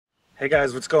Hey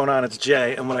guys, what's going on? It's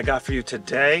Jay, and what I got for you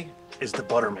today is the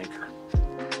butter maker.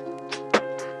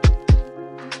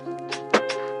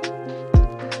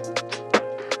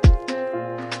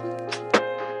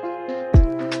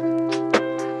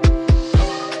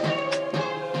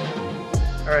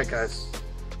 Alright guys,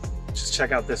 just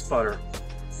check out this butter.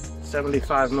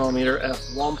 75mm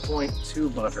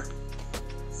f1.2 butter.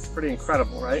 Pretty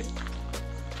incredible, right?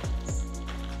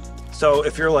 So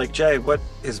if you're like, Jay, what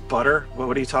is butter?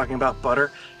 What are you talking about,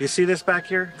 butter? You see this back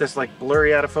here? This like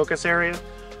blurry out of focus area?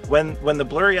 When the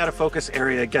blurry out of focus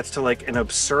area gets to like an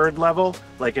absurd level,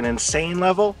 like an insane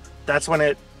level, that's when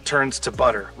it turns to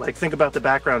butter. Like think about the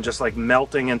background just like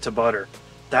melting into butter.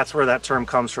 That's where that term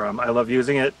comes from. I love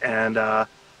using it, and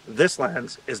this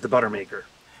lens is the butter maker.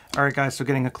 All right guys, so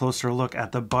getting a closer look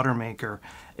at the butter maker.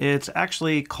 It's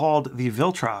actually called the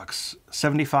Viltrox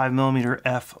 75mm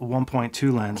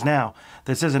f1.2 lens. Now,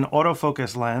 this is an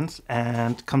autofocus lens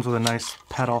and comes with a nice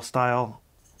pedal style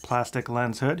plastic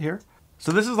lens hood here.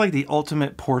 So this is like the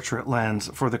ultimate portrait lens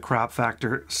for the crop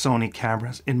factor Sony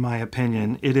cameras, in my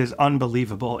opinion. It is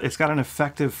unbelievable. It's got an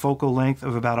effective focal length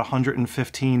of about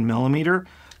 115mm.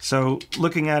 So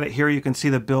looking at it here, you can see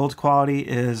the build quality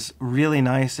is really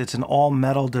nice. It's an all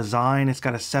metal design. It's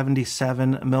got a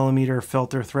 77mm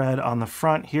filter thread on the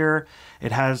front here.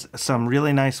 It has some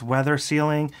really nice weather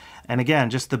sealing. And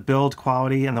again, just the build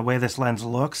quality and the way this lens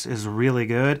looks is really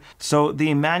good. So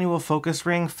the manual focus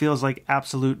ring feels like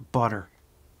absolute butter.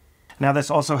 Now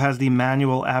this also has the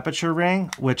manual aperture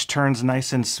ring, which turns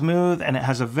nice and smooth, and it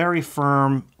has a very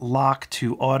firm lock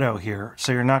to auto here.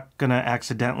 So you're not gonna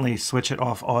accidentally switch it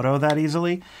off auto that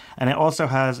easily. And it also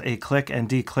has a click and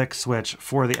declick switch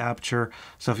for the aperture.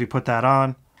 So if you put that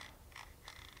on,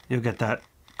 you'll get that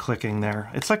clicking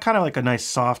there. It's like kind of like a nice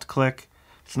soft click.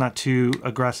 It's not too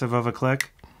aggressive of a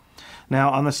click. Now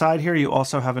on the side here, you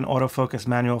also have an autofocus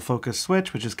manual focus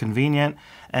switch, which is convenient,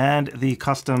 and the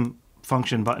custom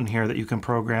function button here that you can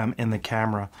program in the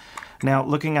camera. Now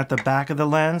looking at the back of the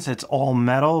lens, it's all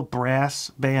metal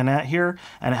brass bayonet here,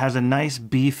 and it has a nice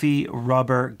beefy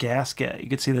rubber gasket. You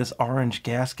can see this orange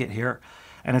gasket here,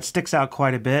 and it sticks out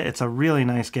quite a bit. It's a really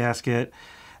nice gasket,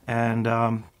 and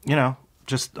you know,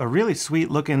 just a really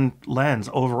sweet looking lens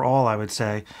overall, I would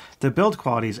say. The build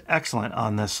quality is excellent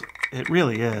on this. It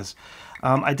really is.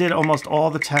 I did almost all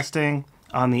the testing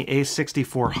on the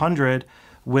A6400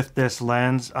 with this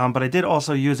lens, but I did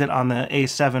also use it on the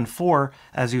A7 IV,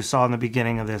 as you saw in the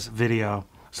beginning of this video.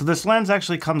 So this lens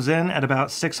actually comes in at about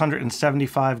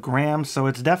 675 grams, so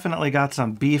it's definitely got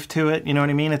some beef to it, you know what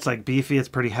I mean? It's like beefy, it's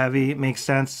pretty heavy, it makes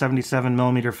sense,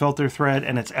 77mm filter thread,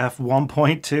 and it's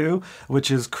f1.2, which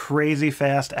is crazy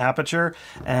fast aperture,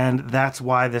 and that's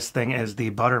why this thing is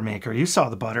the butter maker. You saw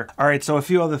the butter. All right, so a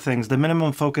few other things. The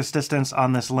minimum focus distance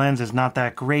on this lens is not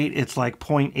that great. It's like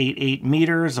 0.88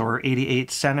 meters or 88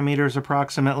 centimeters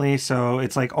approximately, so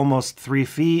it's like almost 3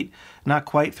 feet. Not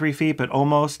quite 3 feet, but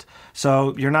almost.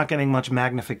 So you're not getting much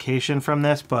magnification from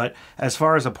this, but as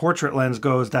far as a portrait lens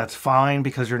goes, that's fine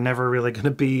because you're never really going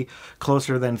to be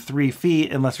closer than 3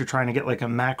 feet unless you're trying to get like a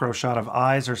macro shot of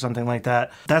eyes or something like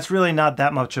that. That's really not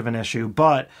that much of an issue,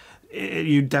 but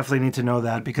you definitely need to know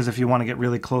that, because if you want to get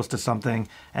really close to something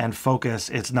and focus,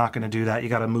 it's not going to do that. You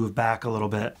got to move back a little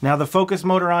bit. Now the focus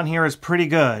motor on here is pretty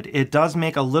good. It does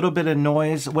make a little bit of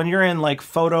noise. When you're in like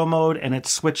photo mode and it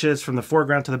switches from the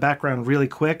foreground to the background really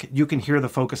quick, you can hear the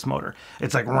focus motor.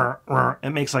 It's like, rrr, rrr.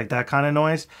 It makes like that kind of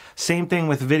noise. Same thing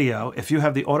with video. If you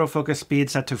have the autofocus speed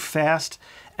set to fast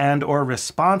and or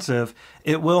responsive,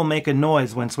 it will make a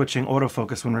noise when switching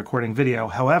autofocus when recording video.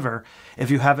 However,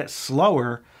 if you have it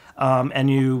slower, and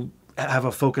you have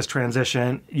a focus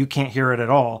transition, you can't hear it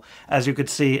at all, as you could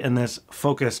see in this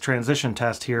focus transition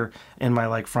test here in my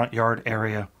like front yard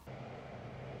area.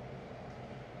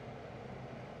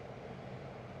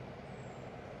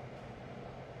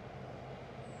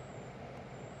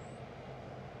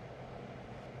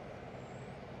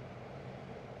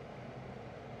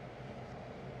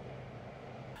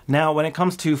 Now, when it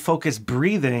comes to focus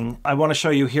breathing, I want to show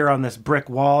you here on this brick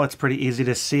wall. It's pretty easy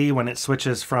to see when it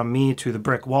switches from me to the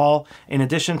brick wall. In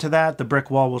addition to that, the brick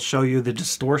wall will show you the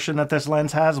distortion that this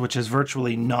lens has, which is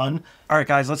virtually none. All right,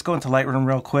 guys, let's go into Lightroom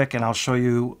real quick, and I'll show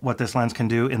you what this lens can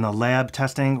do in the lab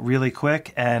testing really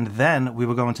quick, and then we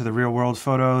will go into the real world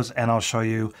photos, and I'll show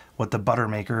you what the butter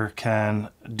maker can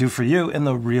do for you in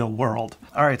the real world.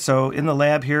 All right, so in the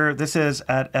lab here, this is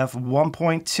at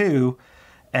f1.2,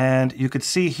 and you could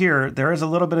see here, there is a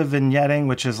little bit of vignetting,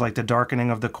 which is like the darkening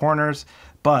of the corners,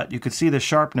 but you could see the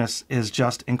sharpness is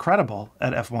just incredible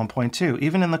at f1.2,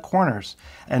 even in the corners.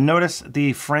 And notice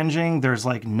the fringing, there's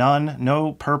like none,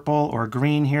 no purple or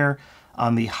green here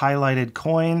on the highlighted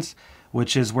coins,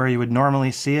 which is where you would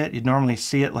normally see it. You'd normally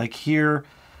see it like here.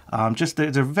 Just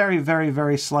there's a very, very,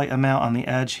 very slight amount on the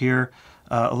edge here,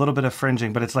 a little bit of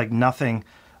fringing, but it's like nothing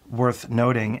worth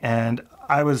noting. And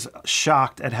I was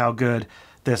shocked at how good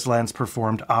this lens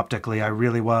performed optically. I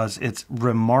really was. It's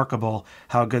remarkable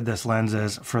how good this lens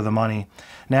is for the money.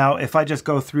 Now, if I just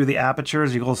go through the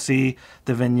apertures, you'll see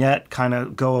the vignette kind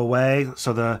of go away.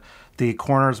 So the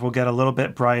corners will get a little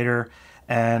bit brighter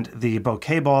and the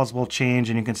bokeh balls will change,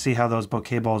 and you can see how those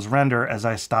bokeh balls render as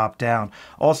I stop down.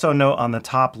 Also note on the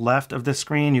top left of the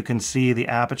screen, you can see the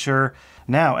aperture.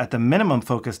 Now at the minimum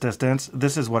focus distance,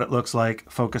 this is what it looks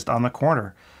like focused on the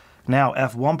corner. Now,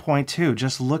 f1.2,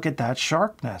 just look at that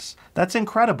sharpness. That's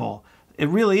incredible. It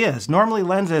really is. Normally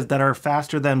lenses that are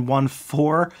faster than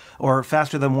 1.4 or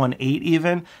faster than 1.8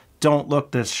 even don't look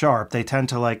this sharp. They tend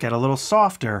to like get a little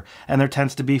softer, and there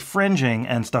tends to be fringing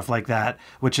and stuff like that,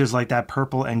 which is like that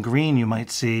purple and green you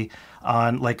might see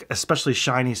on like especially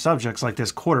shiny subjects like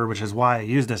this quarter, which is why I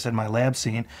use this in my lab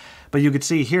scene. But you could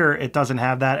see here it doesn't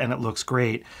have that and it looks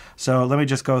great. So let me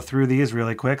just go through these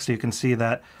really quick so you can see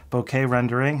that bokeh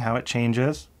rendering, how it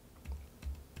changes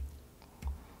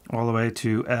all the way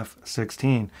to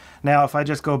f16. Now if I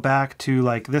just go back to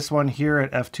like this one here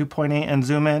at f2.8 and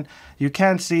zoom in, you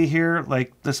can see here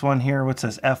like this one here what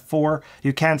says f4,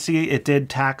 you can see it did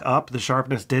tack up, the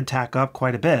sharpness did tack up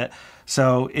quite a bit.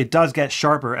 So it does get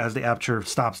sharper as the aperture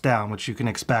stops down, which you can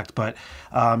expect, but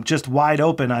just wide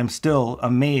open, I'm still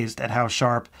amazed at how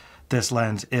sharp this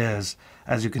lens is,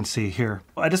 as you can see here.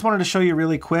 I just wanted to show you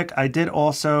really quick, I did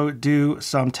also do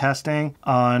some testing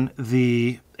on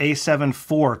the A7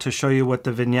 IV to show you what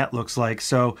the vignette looks like.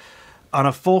 So on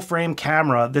a full frame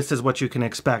camera, this is what you can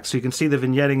expect. So you can see the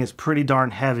vignetting is pretty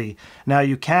darn heavy. Now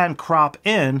you can crop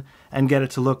in and get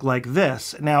it to look like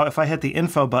this. Now if I hit the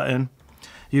info button,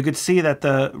 you could see that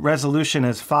the resolution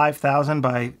is 5000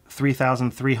 by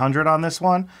 3300 on this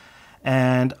one.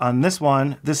 And on this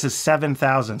one, this is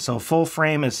 7,000. So full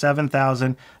frame is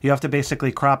 7,000. You have to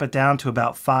basically crop it down to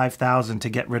about 5,000 to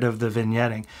get rid of the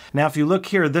vignetting. Now, if you look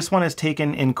here, this one is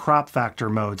taken in crop factor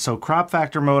mode. So crop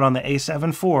factor mode on the A7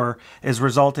 IV is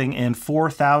resulting in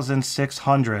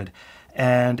 4,600.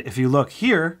 And if you look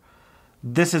here,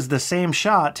 this is the same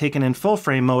shot taken in full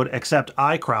frame mode, except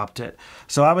I cropped it.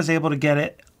 So I was able to get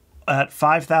it at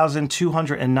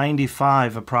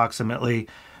 5,295 approximately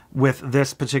with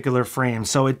this particular frame.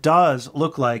 So it does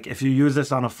look like if you use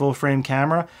this on a full frame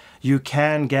camera, you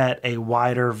can get a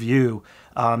wider view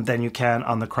than you can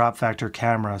on the crop factor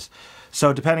cameras.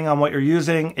 So depending on what you're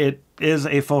using, it is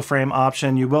a full frame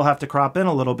option. You will have to crop in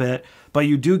a little bit, but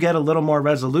you do get a little more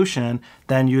resolution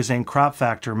than using crop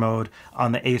factor mode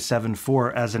on the A7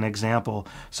 IV as an example.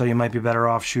 So you might be better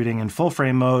off shooting in full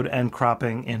frame mode and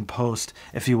cropping in post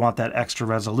if you want that extra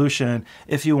resolution,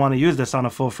 if you want to use this on a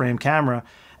full frame camera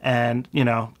and, you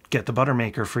know, get the butter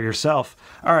maker for yourself.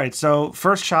 All right, so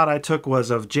first shot I took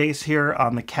was of Jace here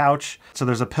on the couch. So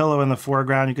there's a pillow in the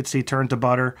foreground you could see turned to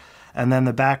butter. And then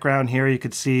the background here, you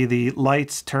could see the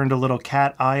lights turned a little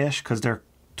cat eye-ish because they're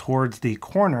towards the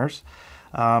corners,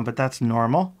 but that's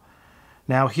normal.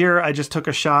 Now here, I just took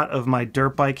a shot of my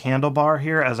dirt bike handlebar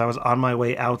here as I was on my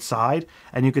way outside.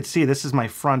 And you could see this is my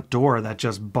front door that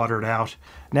just buttered out.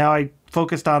 Now I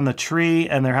focused on the tree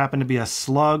and there happened to be a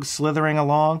slug slithering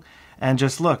along. And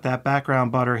just look, that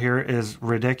background butter here is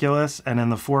ridiculous. And in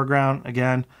the foreground,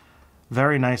 again,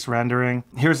 very nice rendering.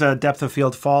 Here's a depth of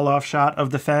field fall off shot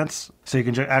of the fence. So you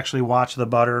can actually watch the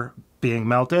butter being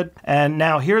melted. And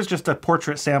now here's just a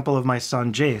portrait sample of my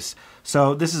son Jace.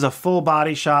 So this is a full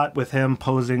body shot with him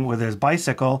posing with his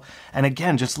bicycle. And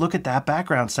again, just look at that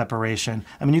background separation.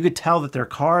 I mean, you could tell that there are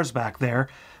cars back there,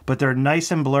 but they're nice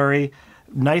and blurry.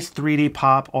 Nice 3D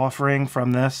pop offering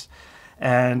from this.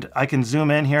 And I can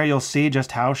zoom in here, you'll see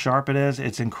just how sharp it is.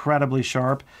 It's incredibly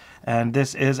sharp. And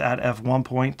this is at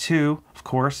f1.2. Of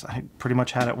course, I pretty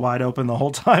much had it wide open the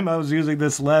whole time I was using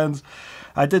this lens.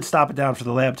 I did stop it down for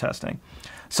the lab testing.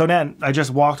 So then I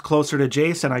just walked closer to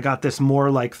Jace and I got this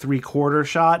more like 3/4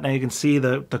 shot. Now you can see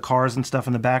the cars and stuff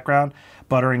in the background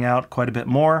buttering out quite a bit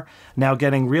more. Now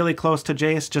getting really close to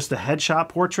Jace, just a headshot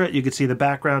portrait, you can see the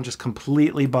background just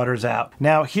completely butters out.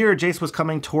 Now here Jace was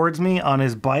coming towards me on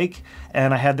his bike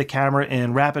and I had the camera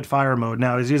in rapid fire mode.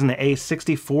 Now I was using the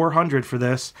A6400 for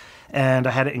this and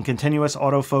I had it in continuous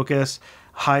autofocus,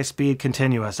 high speed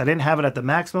continuous. I didn't have it at the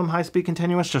maximum high speed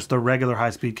continuous, just the regular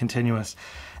high speed continuous.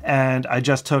 And I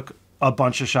just took a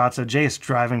bunch of shots of Jace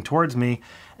driving towards me.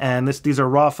 And these are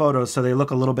raw photos, so they look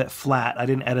a little bit flat. I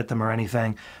didn't edit them or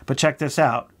anything. But check this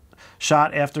out.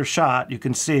 Shot after shot, you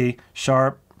can see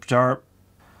sharp, sharp,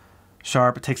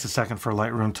 sharp. It takes a second for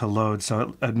Lightroom to load.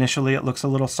 So initially it looks a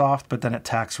little soft, but then it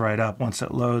tacks right up once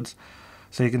it loads.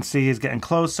 So you can see he's getting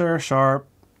closer, sharp,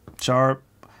 sharp,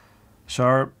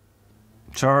 sharp,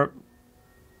 sharp,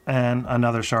 and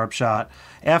another sharp shot.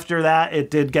 After that, it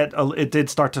did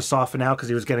start to soften out because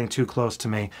he was getting too close to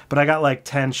me. But I got like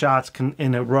 10 shots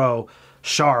in a row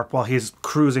sharp while he's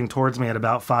cruising towards me at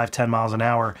about 5-10 miles an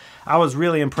hour. I was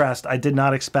really impressed. I did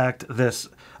not expect this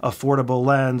affordable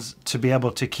lens to be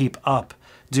able to keep up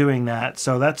doing that.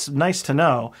 So that's nice to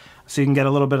know. So you can get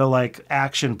a little bit of like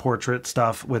action portrait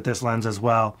stuff with this lens as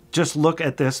well. Just look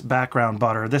at this background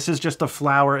butter. This is just a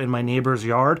flower in my neighbor's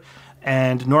yard.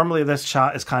 And normally this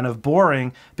shot is kind of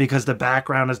boring because the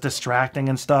background is distracting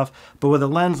and stuff. But with a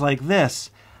lens like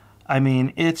this, I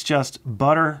mean, it's just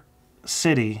butter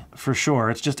city for sure.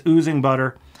 It's just oozing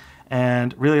butter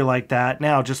and really like that.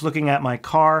 Now, just looking at my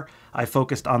car, I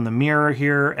focused on the mirror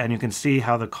here and you can see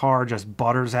how the car just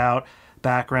butters out.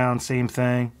 Background, same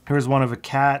thing. Here's one of a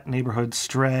cat, neighborhood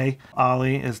stray.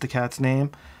 Ollie is the cat's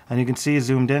name. And you can see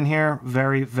zoomed in here,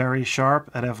 very, very sharp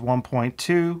at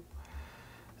f1.2.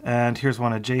 And here's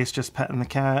one of Jace just petting the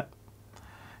cat.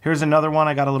 Here's another one.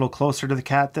 I got a little closer to the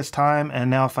cat this time. And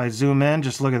now if I zoom in,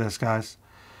 just look at this, guys.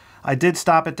 I did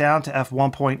stop it down to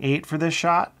f1.8 for this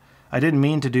shot. I didn't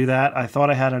mean to do that. I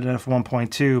thought I had it at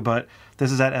f1.2, but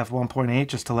this is at f1.8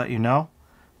 just to let you know.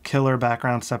 Killer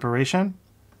background separation.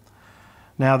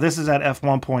 Now this is at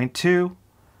f1.2,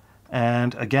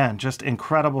 and again, just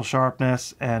incredible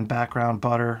sharpness and background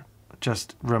butter,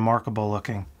 just remarkable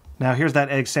looking. Now here's that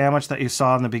egg sandwich that you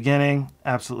saw in the beginning,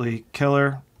 absolutely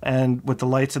killer. And with the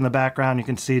lights in the background, you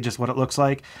can see just what it looks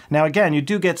like. Now again, you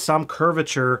do get some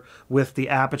curvature with the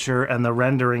aperture and the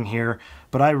rendering here,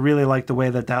 but I really like the way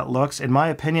that that looks. In my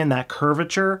opinion, that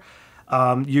curvature,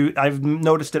 I've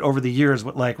noticed it over the years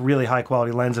with like really high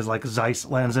quality lenses like Zeiss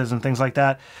lenses and things like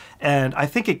that. And I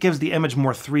think it gives the image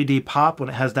more 3D pop when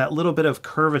it has that little bit of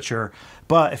curvature.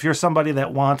 But if you're somebody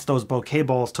that wants those bokeh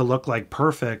balls to look like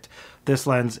perfect, this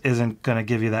lens isn't going to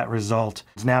give you that result.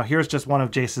 Now here's just one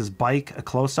of Jace's bike, a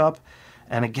close-up.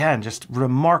 And again, just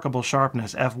remarkable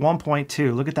sharpness.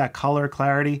 f1.2, look at that color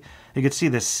clarity. You can see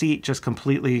the seat just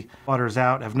completely butters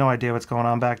out. I have no idea what's going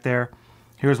on back there.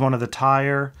 Here's one of the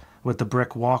tire with the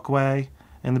brick walkway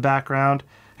in the background.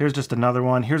 Here's just another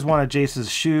one. Here's one of Jace's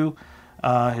shoe.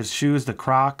 His shoe's the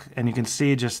Croc, and you can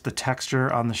see just the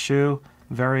texture on the shoe.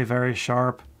 Very, very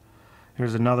sharp.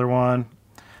 Here's another one.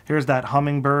 Here's that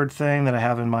hummingbird thing that I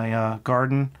have in my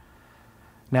garden.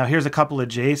 Now here's a couple of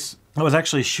Jace. I was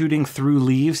actually shooting through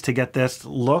leaves to get this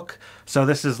look. So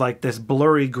this is like this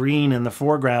blurry green in the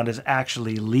foreground is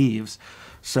actually leaves.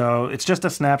 So it's just a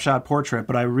snapshot portrait,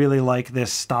 but I really like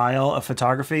this style of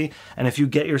photography. And if you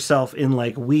get yourself in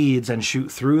like weeds and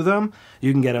shoot through them,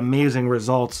 you can get amazing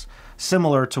results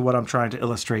similar to what I'm trying to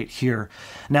illustrate here.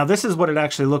 Now this is what it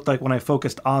actually looked like when I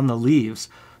focused on the leaves.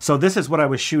 So this is what I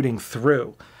was shooting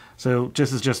through. So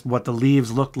this is just what the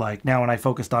leaves looked like. Now when I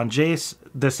focused on Jace,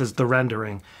 this is the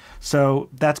rendering. So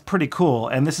that's pretty cool,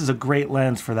 and this is a great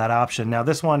lens for that option. Now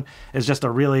this one is just a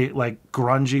really like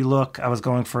grungy look. I was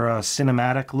going for a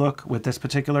cinematic look with this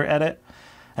particular edit,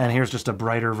 and here's just a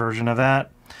brighter version of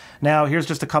that. Now here's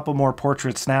just a couple more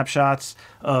portrait snapshots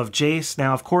of Jace.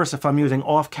 Now of course if I'm using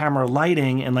off-camera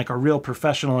lighting in like a real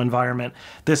professional environment,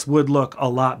 this would look a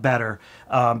lot better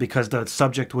because the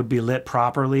subject would be lit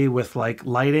properly with like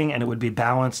lighting and it would be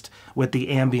balanced with the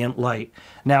ambient light.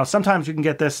 Now sometimes you can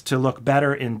get this to look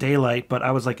better in daylight, but I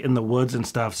was like in the woods and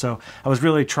stuff, so I was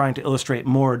really trying to illustrate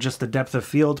more just the depth of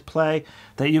field play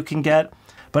that you can get.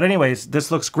 But anyways,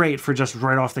 this looks great for just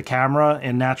right off the camera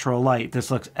in natural light. This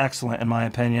looks excellent in my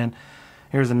opinion.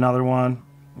 Here's another one.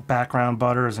 Background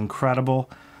butter is incredible.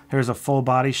 Here's a full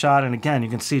body shot. And again, you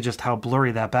can see just how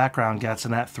blurry that background gets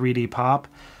and that 3D pop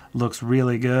looks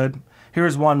really good.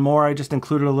 Here's one more. I just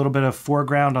included a little bit of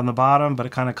foreground on the bottom, but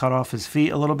it kind of cut off his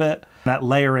feet a little bit. That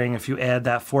layering, if you add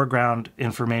that foreground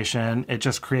information, it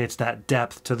just creates that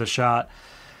depth to the shot.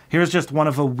 Here's just one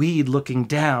of a weed looking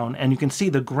down, and you can see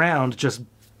the ground just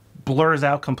blurs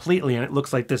out completely and it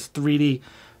looks like this 3D,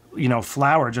 you know,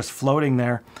 flower just floating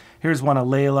there. Here's one of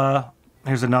Layla.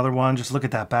 Here's another one. Just look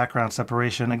at that background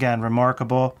separation. Again,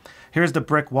 remarkable. Here's the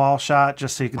brick wall shot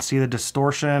just so you can see the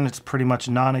distortion. It's pretty much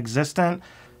non-existent.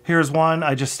 Here's one.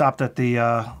 I just stopped at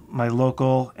the my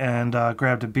local and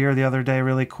grabbed a beer the other day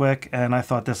really quick, and I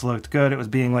thought this looked good. It was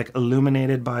being like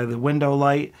illuminated by the window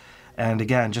light, and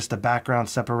again, just the background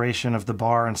separation of the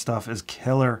bar and stuff is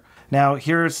killer. Now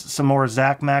here's some more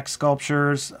Zach Max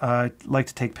sculptures. I like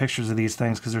to take pictures of these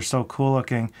things because they're so cool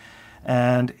looking.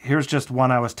 And here's just one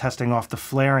I was testing off the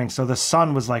flaring. So the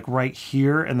sun was like right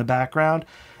here in the background,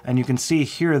 and you can see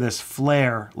here this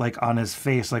flare like on his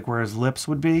face, like where his lips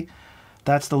would be.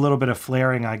 That's the little bit of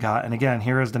flaring I got. And again,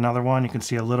 here is another one. You can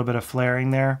see a little bit of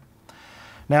flaring there.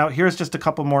 Now here's just a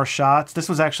couple more shots. This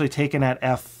was actually taken at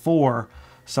f4,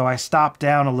 so I stopped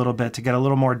down a little bit to get a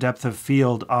little more depth of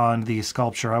field on the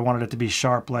sculpture. I wanted it to be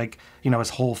sharp, like, you know,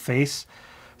 his whole face.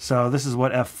 So this is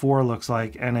what f4 looks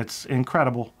like, and it's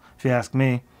incredible, if you ask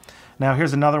me. Now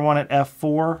here's another one at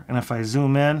f4, and if I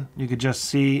zoom in, you could just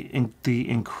see the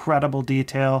incredible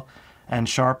detail and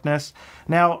sharpness.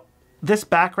 Now, this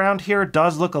background here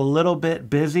does look a little bit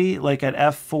busy, like at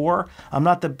f4. I'm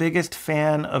not the biggest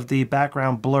fan of the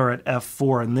background blur at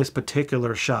f4 in this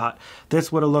particular shot.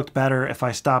 This would have looked better if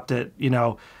I stopped it, you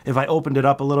know, if I opened it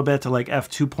up a little bit to like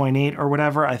f2.8 or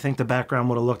whatever. I think the background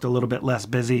would have looked a little bit less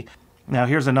busy. Now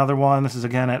here's another one. This is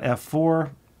again at f4.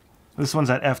 This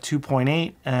one's at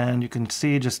f2.8, and you can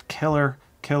see just killer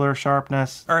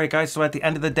sharpness. All right, guys, so at the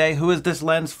end of the day, who is this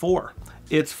lens for?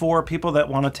 It's for people that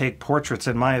want to take portraits,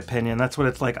 in my opinion. That's what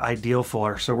it's like ideal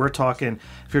for. So we're talking,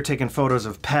 if you're taking photos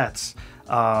of pets,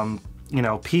 you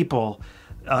know, people,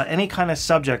 any kind of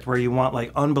subject where you want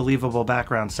like unbelievable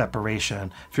background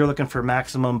separation. If you're looking for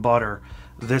maximum butter,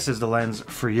 this is the lens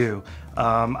for you.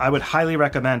 I would highly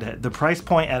recommend it. The price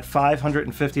point at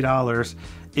 $550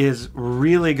 is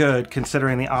really good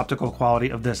considering the optical quality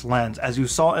of this lens. As you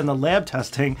saw in the lab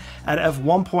testing at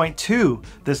f1.2,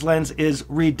 this lens is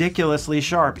ridiculously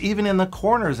sharp. Even in the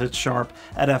corners it's sharp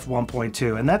at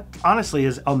f1.2, and that honestly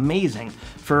is amazing.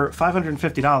 For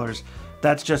 $550,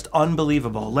 that's just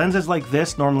unbelievable. Lenses like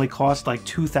this normally cost like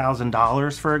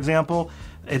 $2,000, for example.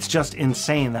 It's just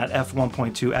insane, that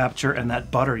f1.2 aperture and that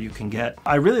butter you can get.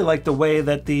 I really like the way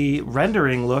that the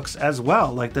rendering looks as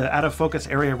well. Like the out of focus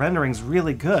area rendering is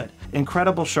really good.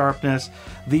 Incredible sharpness.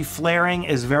 The flaring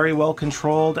is very well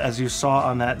controlled, as you saw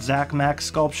on that Zach Max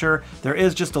sculpture. There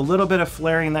is just a little bit of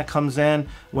flaring that comes in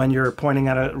when you're pointing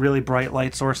at a really bright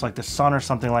light source like the sun or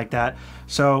something like that.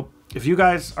 So if you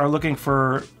guys are looking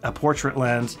for a portrait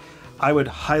lens, I would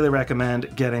highly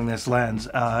recommend getting this lens.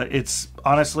 It's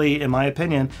honestly, in my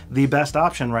opinion, the best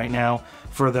option right now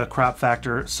for the crop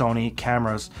factor Sony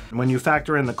cameras. When you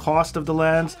factor in the cost of the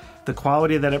lens, the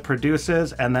quality that it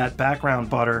produces, and that background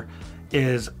butter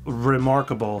is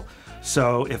remarkable.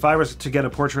 So if I was to get a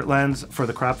portrait lens for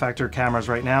the crop factor cameras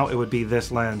right now, it would be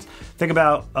this lens. Think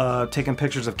about taking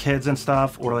pictures of kids and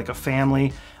stuff, or like a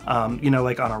family, you know,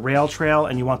 like on a rail trail,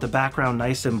 and you want the background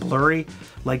nice and blurry.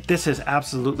 Like this is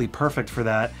absolutely perfect for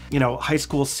that. You know, high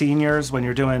school seniors, when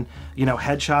you're doing, you know,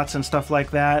 headshots and stuff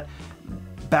like that,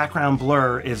 background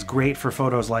blur is great for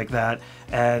photos like that,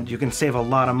 and you can save a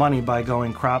lot of money by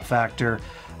going crop factor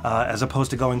as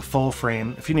opposed to going full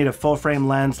frame. If you need a full frame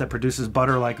lens that produces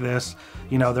butter like this,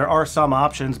 you know, there are some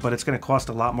options, but it's going to cost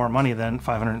a lot more money than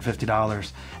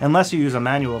 $550, unless you use a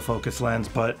manual focus lens.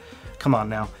 But come on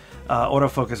now,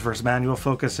 autofocus versus manual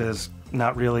focus is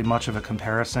not really much of a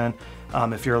comparison.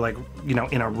 If you're like, you know,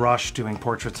 in a rush doing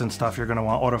portraits and stuff, you're going to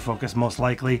want autofocus most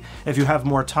likely. If you have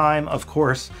more time, of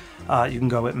course, you can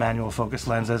go with manual focus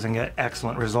lenses and get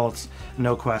excellent results,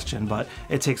 no question, but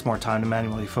it takes more time to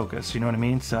manually focus, you know what I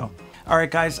mean? So, all right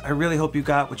guys, I really hope you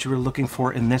got what you were looking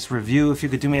for in this review. If you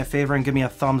could do me a favor and give me a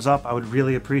thumbs up, I would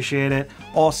really appreciate it.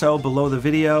 Also, below the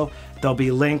video, there'll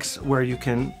be links where you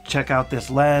can check out this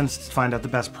lens, find out the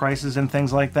best prices and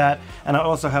things like that. And I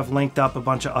also have linked up a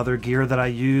bunch of other gear that I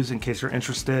use in case you're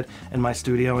interested in my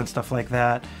studio and stuff like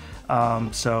that.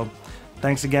 So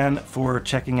thanks again for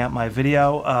checking out my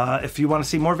video. If you want to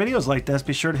see more videos like this,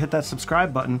 be sure to hit that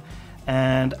subscribe button,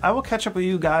 and I will catch up with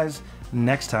you guys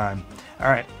next time. All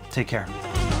right, take care.